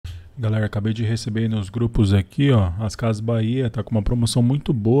Galera, acabei de receber nos grupos aqui, ó, as Casas Bahia tá com uma promoção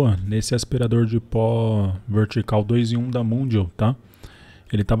muito boa nesse aspirador de pó vertical 2 em 1 da Mondial, tá?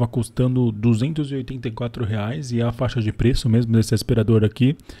 Ele tava custando R$ 284 e é a faixa de preço mesmo desse aspirador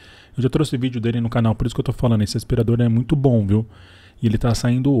aqui. Eu já trouxe vídeo dele no canal, por isso que eu tô falando, esse aspirador é muito bom, viu? E ele tá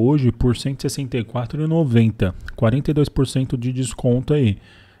saindo hoje por R$ 164,90, 42% de desconto aí.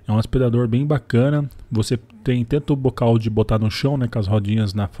 É um aspirador bem bacana, você tem tanto o bocal de botar no chão, né, com as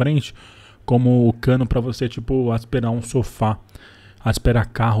rodinhas na frente, como o cano para você, tipo, aspirar um sofá. Aspirar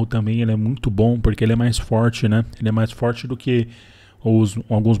carro também, ele é muito bom, porque ele é mais forte, né? Ele é mais forte do que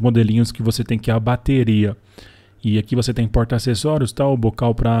alguns modelinhos que você tem que a bateria. E aqui você tem porta-acessórios, tá? O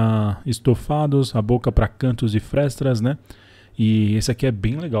bocal para estofados, a boca para cantos e frestas, né? E esse aqui é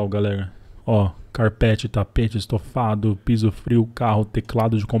bem legal, galera. Ó, carpete, tapete, estofado, piso frio, carro,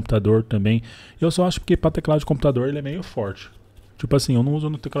 teclado de computador também. Eu só acho que para teclado de computador ele é meio forte. Tipo assim, eu não uso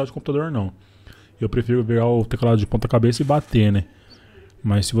no teclado de computador não. Eu prefiro virar o teclado de ponta cabeça e bater, né?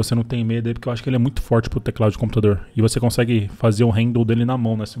 Mas se você não tem medo é porque eu acho que ele é muito forte pro teclado de computador. E você consegue fazer o handle dele na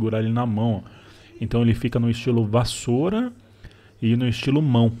mão, né? Segurar ele na mão, ó. Então ele fica no estilo vassoura e no estilo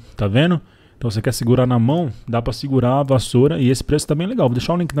mão, tá vendo? Então você quer segurar na mão, dá pra segurar a vassoura e esse preço também é legal. Vou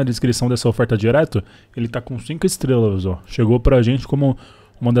deixar o link na descrição dessa oferta direto. Ele tá com 5 estrelas, ó. Chegou pra gente como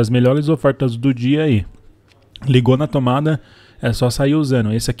uma das melhores ofertas do dia aí. Ligou na tomada, é só sair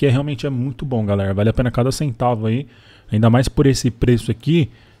usando. Esse aqui realmente é muito bom, galera. Vale a pena cada centavo aí. Ainda mais por esse preço aqui, R$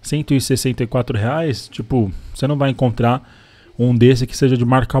 164. Tipo, você não vai encontrar um desse que seja de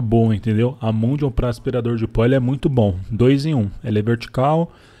marca boa, entendeu? A Mondial para aspirador de pó ele é muito bom. 2 em 1. Ele é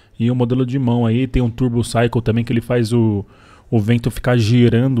vertical. E o modelo de mão aí tem um Turbo Cycle também que ele faz o vento ficar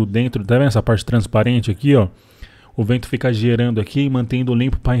girando dentro. Tá vendo essa parte transparente aqui, ó? O vento fica girando aqui e mantendo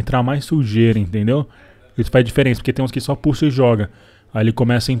limpo para entrar mais sujeira, entendeu? Isso faz diferença, porque tem uns que só puxa e joga. Aí ele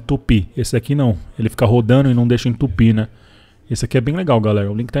começa a entupir. Esse aqui não. Ele fica rodando e não deixa entupir, né? Esse aqui é bem legal,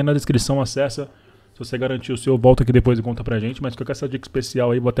 galera. O link tá aí na descrição, acessa. Se você garantir o seu, volta aqui depois e conta pra gente. Mas fica com essa dica especial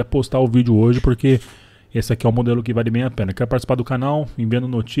aí, vou até postar o vídeo hoje, porque esse aqui é o modelo que vale bem a pena. Quer participar do canal, enviando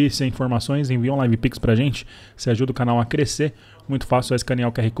notícias, informações, envia um live pix pra gente. Você ajuda o canal a crescer. Muito fácil, é escanear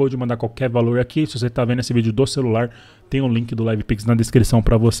o QR Code e mandar qualquer valor aqui. Se você tá vendo esse vídeo do celular, tem o link do live pix na descrição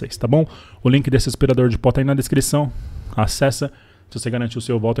pra vocês, tá bom? O link desse aspirador de pó tá aí na descrição. Acessa. Se você garantir o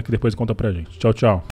seu, volta aqui depois e conta pra gente. Tchau, tchau.